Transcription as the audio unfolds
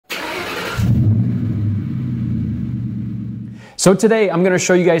So today I'm going to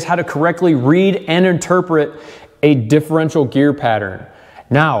show you guys how to correctly read and interpret a differential gear pattern.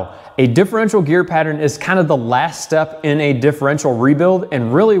 Now, a differential gear pattern is kind of the last step in a differential rebuild,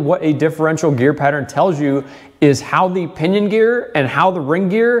 and really what a differential gear pattern tells you is how the pinion gear and how the ring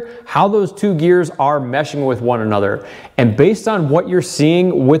gear, how those two gears are meshing with one another. And based on what you're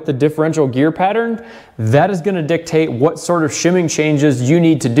seeing with the differential gear pattern, that is going to dictate what sort of shimming changes you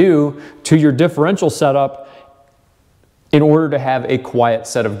need to do to your differential setup in order to have a quiet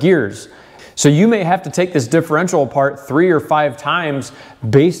set of gears. So you may have to take this differential apart 3 or 5 times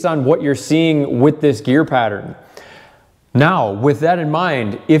based on what you're seeing with this gear pattern. Now, with that in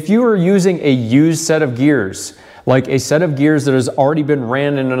mind, if you are using a used set of gears, like a set of gears that has already been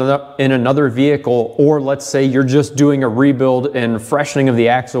ran in another vehicle, or let's say you're just doing a rebuild and freshening of the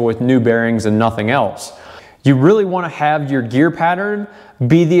axle with new bearings and nothing else, you really want to have your gear pattern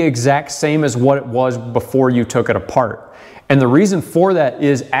be the exact same as what it was before you took it apart. And the reason for that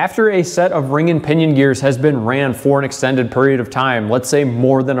is after a set of ring and pinion gears has been ran for an extended period of time, let's say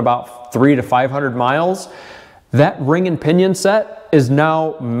more than about 300 to 500 miles, that ring and pinion set is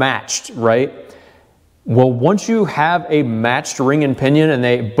now matched, right? Well, once you have a matched ring and pinion and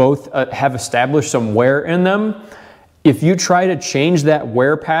they both have established some wear in them, if you try to change that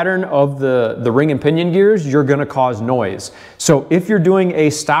wear pattern of the ring and pinion gears, you're going to cause noise. So if you're doing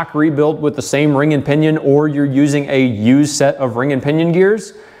a stock rebuild with the same ring and pinion, or you're using a used set of ring and pinion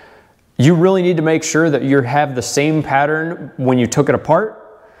gears, you really need to make sure that you have the same pattern when you took it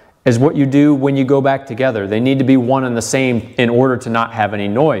apart as what you do when you go back together. They need to be one and the same in order to not have any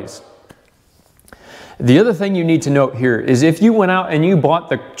noise. The other thing you need to note here is if you went out and you bought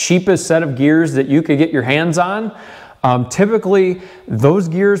the cheapest set of gears that you could get your hands on, typically those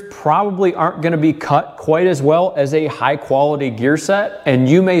gears probably aren't going to be cut quite as well as a high quality gear set, and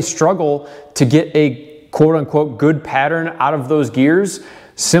you may struggle to get a quote unquote good pattern out of those gears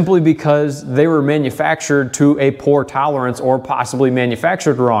simply because they were manufactured to a poor tolerance or possibly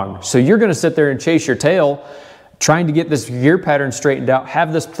manufactured wrong. So you're going to sit there and chase your tail trying to get this gear pattern straightened out,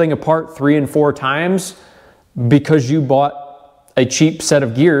 have this thing apart 3 and 4 times because you bought a cheap set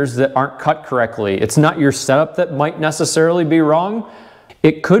of gears that aren't cut correctly. It's not your setup that might necessarily be wrong.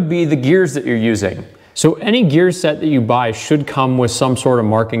 It could be the gears that you're using. So any gear set that you buy should come with some sort of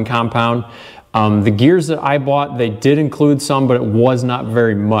marking compound. The gears that I bought, they did include some, but it was not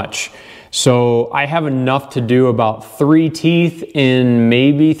very much. So I have enough to do about 3 teeth in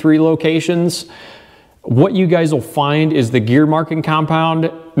maybe 3 locations. What you guys will find is the gear marking compound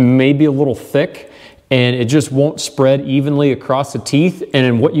may be a little thick, and it just won't spread evenly across the teeth. And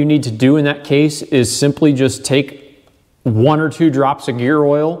then what you need to do in that case is simply just take 1 or 2 drops of gear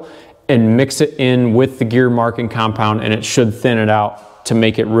oil and mix it in with the gear marking compound, and it should thin it out to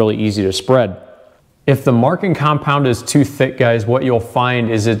make it really easy to spread. If the marking compound is too thick, guys, what you'll find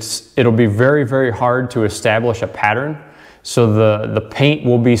is it'll be very, very hard to establish a pattern. So the paint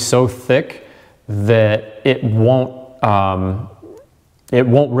will be so thick that it won't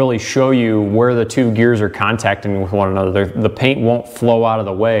really show you where the 2 gears are contacting with one another. The paint won't flow out of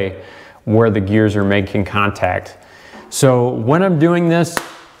the way where the gears are making contact. So when I'm doing this,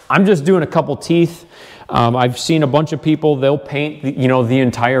 I'm just doing a couple teeth. I've seen a bunch of people, they'll paint the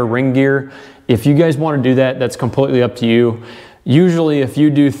entire ring gear. If you guys want to do that, that's completely up to you. Usually if you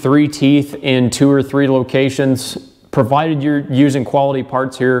do 3 teeth in 2 or 3 locations, provided you're using quality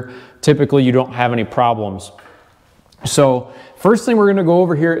parts here, typically you don't have any problems. So first thing we're going to go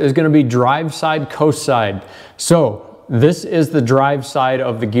over here is going to be drive side, coast side. So this is the drive side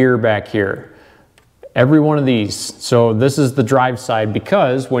of the gear back here. Every one of these. So this is the drive side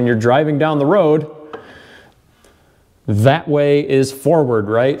because when you're driving down the road, that way is forward,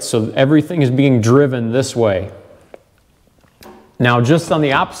 right? So everything is being driven this way. Now just on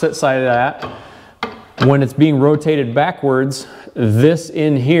the opposite side of that, when it's being rotated backwards, this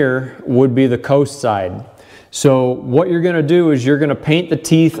in here would be the coast side. So what you're going to do is you're going to paint the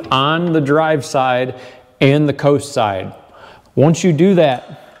teeth on the drive side and the coast side. Once you do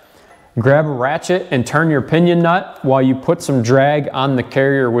that, grab a ratchet and turn your pinion nut while you put some drag on the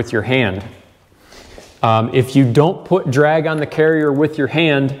carrier with your hand. If you don't put drag on the carrier with your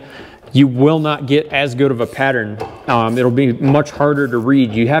hand, you will not get as good of a pattern. It'll be much harder to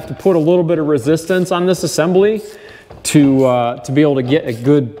read. You have to put a little bit of resistance on this assembly to be able to get a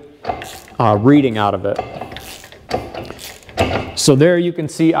good reading out of it. So there you can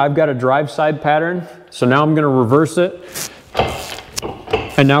see I've got a drive side pattern. So now I'm going to reverse it.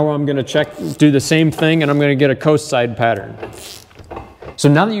 And now I'm going to do the same thing, and I'm going to get a coast side pattern. So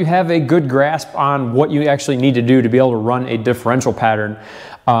now that you have a good grasp on what you actually need to do to be able to run a differential pattern,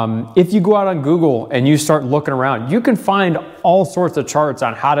 If you go out on Google and you start looking around, you can find all sorts of charts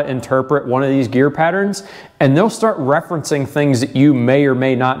on how to interpret one of these gear patterns, and they'll start referencing things that you may or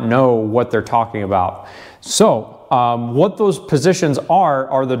may not know what they're talking about. So what those positions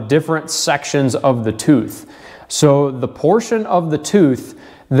are the different sections of the tooth. So the portion of the tooth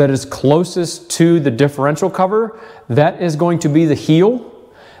that is closest to the differential cover, that is going to be the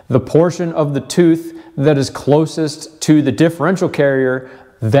heel. The portion of the tooth that is closest to the differential carrier,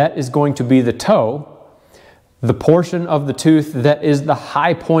 that is going to be the toe. The portion of the tooth that is the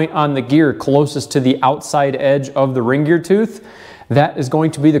high point on the gear closest to the outside edge of the ring gear tooth, that is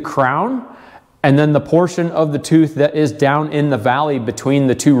going to be the crown. And then the portion of the tooth that is down in the valley between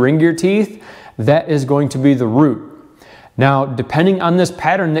the two ring gear teeth, that is going to be the root. Now, depending on this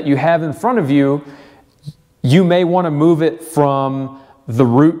pattern that you have in front of you, you may want to move it from the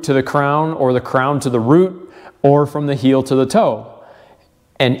root to the crown, or the crown to the root, or from the heel to the toe.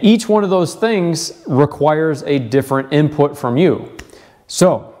 And each one of those things requires a different input from you.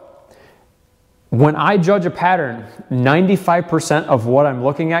 So when I judge a pattern, 95% of what I'm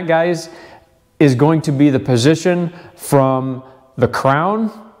looking at, guys, is going to be the position from the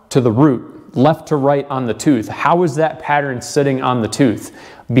crown to the root, left to right on the tooth. How is that pattern sitting on the tooth?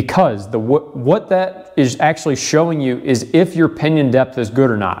 Because what that is actually showing you is if your pinion depth is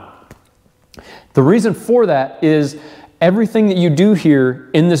good or not. The reason for that is everything that you do here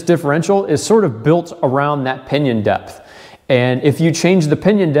in this differential is sort of built around that pinion depth. And if you change the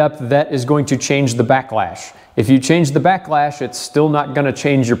pinion depth, that is going to change the backlash. If you change the backlash, it's still not going to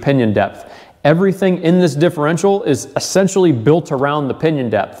change your pinion depth. Everything in this differential is essentially built around the pinion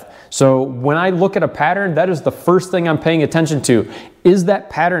depth. So when I look at a pattern, that is the first thing I'm paying attention to. Is that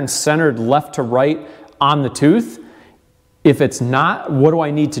pattern centered left to right on the tooth? If it's not, what do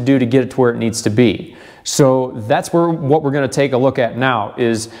I need to do to get it to where it needs to be? So that's what we're going to take a look at now,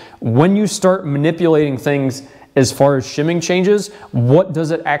 is when you start manipulating things as far as shimming changes, what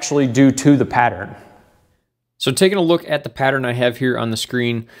does it actually do to the pattern? So taking a look at the pattern I have here on the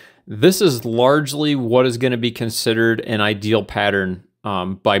screen, this is largely what is going to be considered an ideal pattern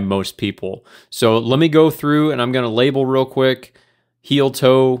by most people. So let me go through and I'm going to label real quick: heel,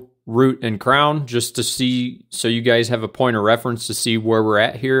 toe, root, and crown, just to see, so you guys have a point of reference to see where we're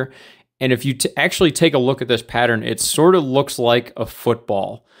at here. And if you actually take a look at this pattern, it sort of looks like a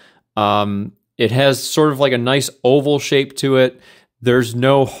football. It has sort of like a nice oval shape to it. There's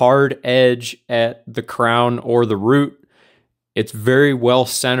no hard edge at the crown or the root. It's very well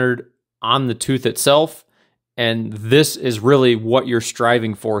centered on the tooth itself. And this is really what you're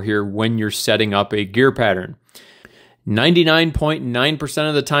striving for here when you're setting up a gear pattern. 99.9%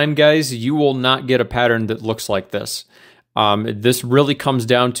 of the time, guys, you will not get a pattern that looks like this. This really comes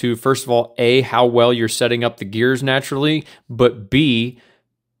down to, first of all, A, how well you're setting up the gears naturally, but B,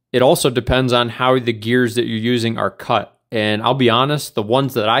 it also depends on how the gears that you're using are cut. And I'll be honest, the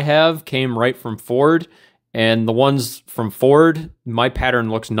ones that I have came right from Ford, and the ones from Ford, my pattern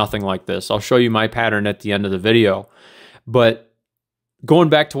looks nothing like this. I'll show you my pattern at the end of the video. But going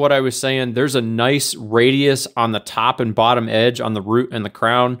back to what I was saying, there's a nice radius on the top and bottom edge on the root and the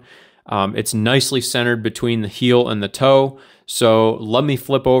crown. It's nicely centered between the heel and the toe. So let me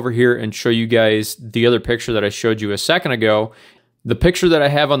flip over here and show you guys the other picture that I showed you a second ago. The picture that I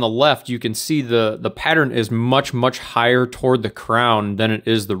have on the left, you can see the pattern is much, much higher toward the crown than it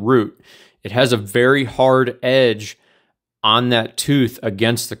is the root. It has a very hard edge on that tooth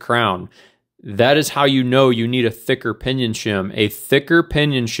against the crown. That is how you know you need a thicker pinion shim. A thicker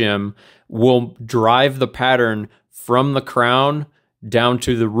pinion shim will drive the pattern from the crown down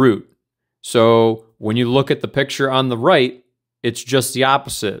to the root. So when you look at the picture on the right, it's just the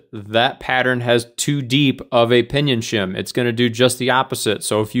opposite. That pattern has too deep of a pinion shim. It's going to do just the opposite.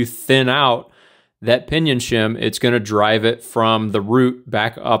 So if you thin out that pinion shim, it's going to drive it from the root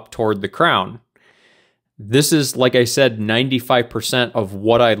back up toward the crown. This is, like I said, 95% of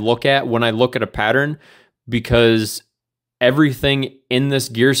what I look at when I look at a pattern, because everything in this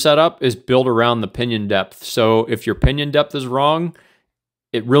gear setup is built around the pinion depth. So if your pinion depth is wrong,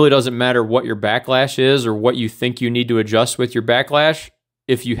 it really doesn't matter what your backlash is or what you think you need to adjust with your backlash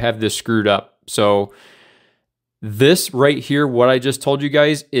if you have this screwed up. So this right here, what I just told you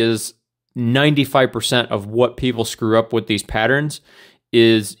guys, is 95% of what people screw up with these patterns.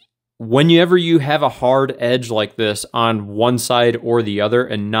 Is whenever you have a hard edge like this on one side or the other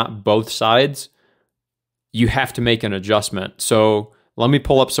and not both sides, you have to make an adjustment. So let me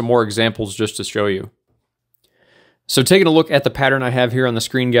pull up some more examples just to show you. So taking a look at the pattern I have here on the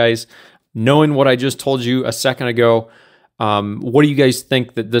screen, guys, knowing what I just told you a second ago, what do you guys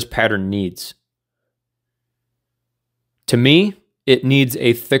think that this pattern needs? To me, it needs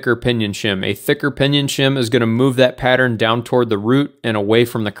a thicker pinion shim. A thicker pinion shim is going to move that pattern down toward the root and away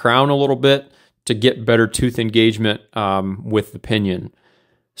from the crown a little bit to get better tooth engagement with the pinion.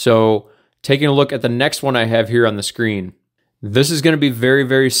 So taking a look at the next one I have here on the screen, this is going to be very,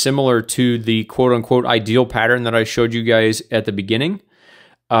 very similar to the quote-unquote ideal pattern that I showed you guys at the beginning.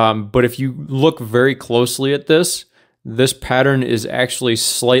 But if you look very closely at this pattern is actually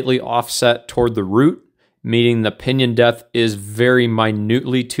slightly offset toward the root, meaning the pinion depth is very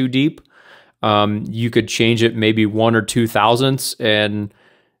minutely too deep. You could change it maybe 1 or 2 thousandths and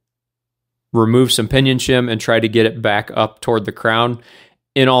remove some pinion shim and try to get it back up toward the crown.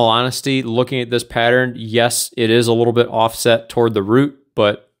 In all honesty, looking at this pattern, yes, it is a little bit offset toward the root,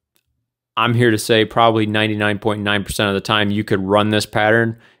 but I'm here to say probably 99.9% of the time you could run this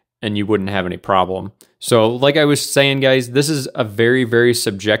pattern and you wouldn't have any problem. So like I was saying, guys, this is a very, very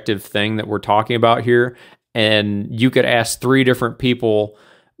subjective thing that we're talking about here. And you could ask 3 different people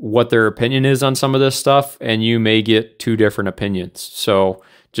what their opinion is on some of this stuff, and you may get 2 different opinions. So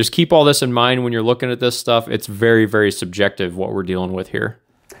just keep all this in mind when you're looking at this stuff. It's very, very subjective what we're dealing with here.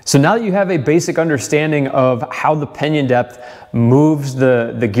 So now that you have a basic understanding of how the pinion depth moves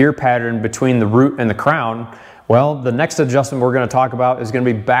the gear pattern between the root and the crown, well, the next adjustment we're going to talk about is going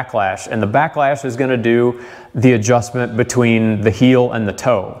to be backlash. And the backlash is going to do the adjustment between the heel and the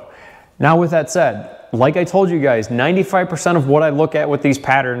toe. Now with that said, like I told you guys, 95% of what I look at with these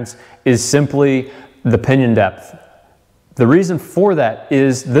patterns is simply the pinion depth. The reason for that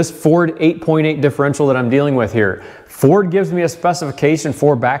is this Ford 8.8 differential that I'm dealing with here. Ford gives me a specification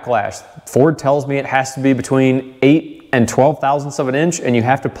for backlash. Ford tells me it has to be between 8 and 12 thousandths of an inch, and you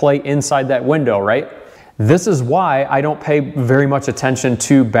have to play inside that window, right? This is why I don't pay very much attention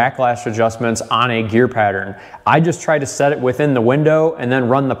to backlash adjustments on a gear pattern. I just try to set it within the window and then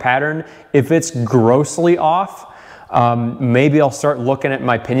run the pattern. If it's grossly off, maybe I'll start looking at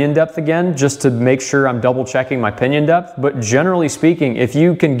my pinion depth again just to make sure I'm double checking my pinion depth. But generally speaking, if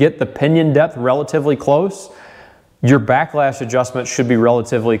you can get the pinion depth relatively close, your backlash adjustment should be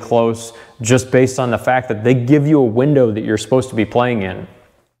relatively close just based on the fact that they give you a window that you're supposed to be playing in.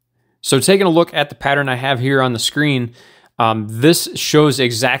 So taking a look at the pattern I have here on the screen, this shows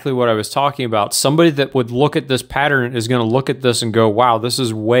exactly what I was talking about. Somebody that would look at this pattern is going to look at this and go, wow, this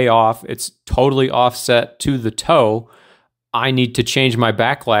is way off. It's totally offset to the toe. I need to change my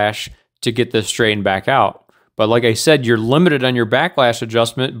backlash to get this straightened back out. But like I said, you're limited on your backlash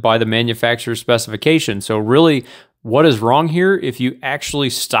adjustment by the manufacturer's specification. So really, what is wrong here? If you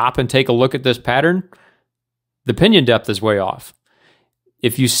actually stop and take a look at this pattern, the pinion depth is way off.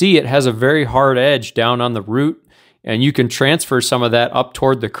 If you see, it has a very hard edge down on the root, and you can transfer some of that up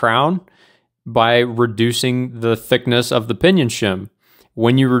toward the crown by reducing the thickness of the pinion shim.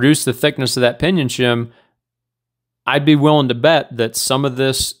 When you reduce the thickness of that pinion shim, I'd be willing to bet that some of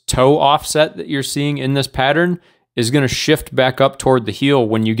this toe offset that you're seeing in this pattern is going to shift back up toward the heel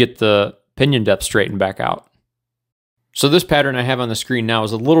when you get the pinion depth straightened back out. So this pattern I have on the screen now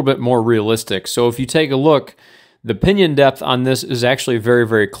is a little bit more realistic. So if you take a look, the pinion depth on this is actually very,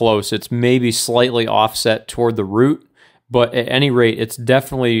 very close. It's maybe slightly offset toward the root, but at any rate, it's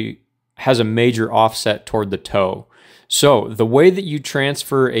definitely has a major offset toward the toe. So the way that you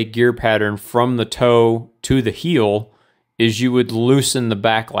transfer a gear pattern from the toe to the heel is you would loosen the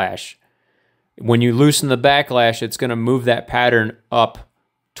backlash. When you loosen the backlash, it's going to move that pattern up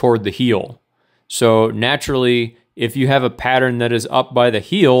toward the heel. So naturally, if you have a pattern that is up by the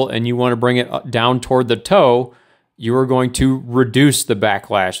heel and you want to bring it down toward the toe, you are going to reduce the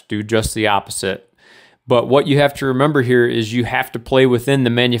backlash, do just the opposite. But what you have to remember here is you have to play within the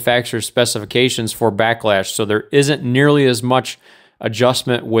manufacturer's specifications for backlash. So there isn't nearly as much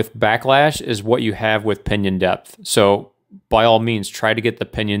adjustment with backlash as what you have with pinion depth. So by all means, try to get the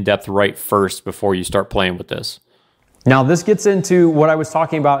pinion depth right first before you start playing with this. Now this gets into what I was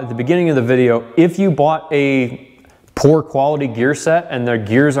talking about at the beginning of the video. If you bought a poor quality gear set and their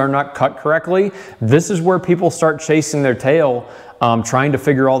gears are not cut correctly, this is where people start chasing their tail, trying to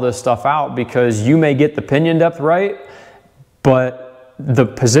figure all this stuff out, because you may get the pinion depth right, but the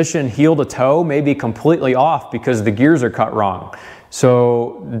position heel to toe may be completely off because the gears are cut wrong.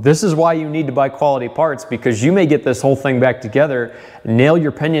 So this is why you need to buy quality parts, because you may get this whole thing back together, nail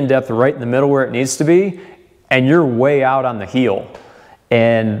your pinion depth right in the middle where it needs to be, and you're way out on the heel.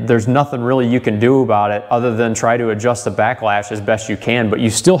 And there's nothing really you can do about it other than try to adjust the backlash as best you can, but you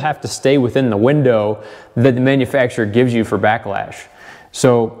still have to stay within the window that the manufacturer gives you for backlash.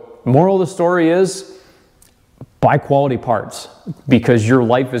 So moral of the story is, buy quality parts because your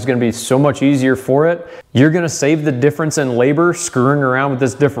life is going to be so much easier for it. You're going to save the difference in labor screwing around with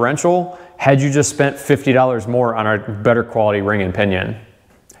this differential had you just spent $50 more on a better quality ring and pinion.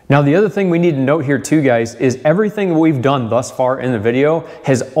 Now, the other thing we need to note here too, guys, is everything we've done thus far in the video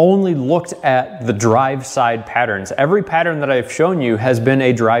has only looked at the drive side patterns. Every pattern that I've shown you has been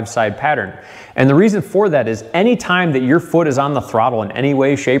a drive side pattern. And the reason for that is anytime that your foot is on the throttle in any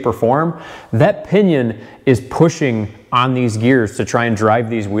way, shape, or form, that pinion is pushing on these gears to try and drive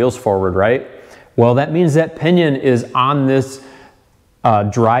these wheels forward, right? Well, that means that pinion is on this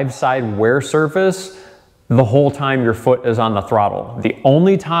drive side wear surface the whole time your foot is on the throttle. The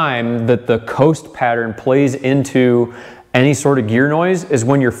only time that the coast pattern plays into any sort of gear noise is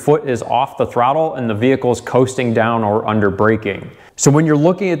when your foot is off the throttle and the vehicle is coasting down or under braking. So when you're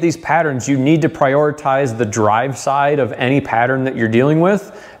looking at these patterns, you need to prioritize the drive side of any pattern that you're dealing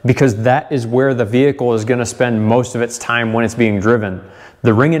with, because that is where the vehicle is going to spend most of its time when it's being driven.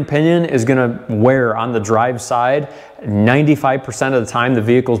 The ring and pinion is going to wear on the drive side 95% of the time the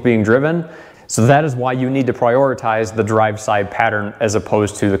vehicle is being driven. So that is why you need to prioritize the drive side pattern as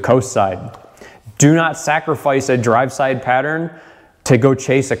opposed to the coast side. Do not sacrifice a drive side pattern to go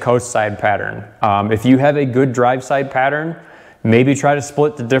chase a coast side pattern. If you have a good drive side pattern, maybe try to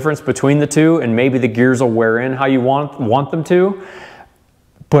split the difference between the two, and maybe the gears will wear in how you want them to.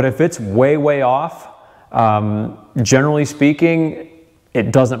 But if it's way off, generally speaking,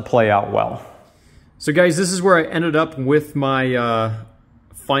 it doesn't play out well. So guys, this is where I ended up with my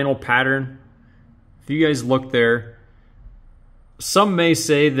final pattern. If you guys look there, some may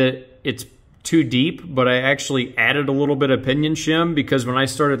say that it's too deep, but I actually added a little bit of pinion shim because when I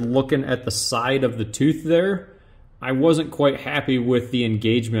started looking at the side of the tooth there, I wasn't quite happy with the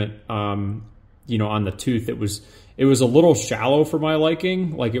engagement, you know, on the tooth. It was a little shallow for my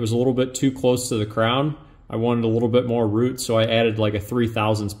liking, like it was a little bit too close to the crown. I wanted a little bit more root, so I added like a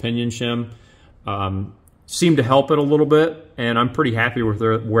 3/1000 pinion shim. Seemed to help it a little bit, and I'm pretty happy with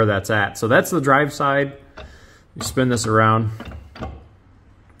where that's at. So that's the drive side. You spin this around.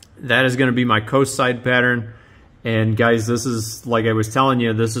 That is going to be my coast side pattern. And guys, this is, like I was telling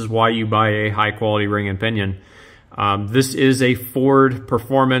you, this is why you buy a high quality ring and pinion. This is a Ford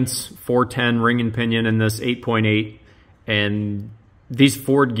Performance 410 ring and pinion in this 8.8. And these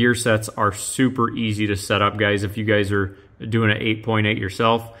Ford gear sets are super easy to set up, guys, if you guys are doing an 8.8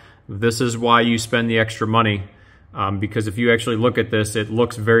 yourself. This is why you spend the extra money, because if you actually look at this, it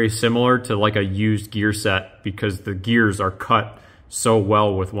looks very similar to like a used gear set because the gears are cut so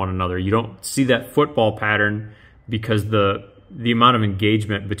well with one another. You don't see that football pattern because the amount of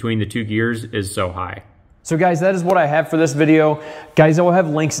engagement between the two gears is so high. So guys, that is what I have for this video. Guys, I will have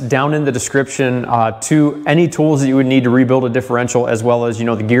links down in the description to any tools that you would need to rebuild a differential, as well as, you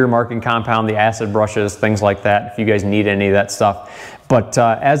know, the gear marking compound, the acid brushes, things like that, if you guys need any of that stuff. But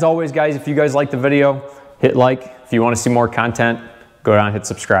as always, guys, if you guys like the video, hit like. If you want to see more content, go down and hit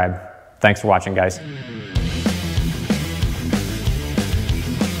subscribe. Thanks for watching, guys.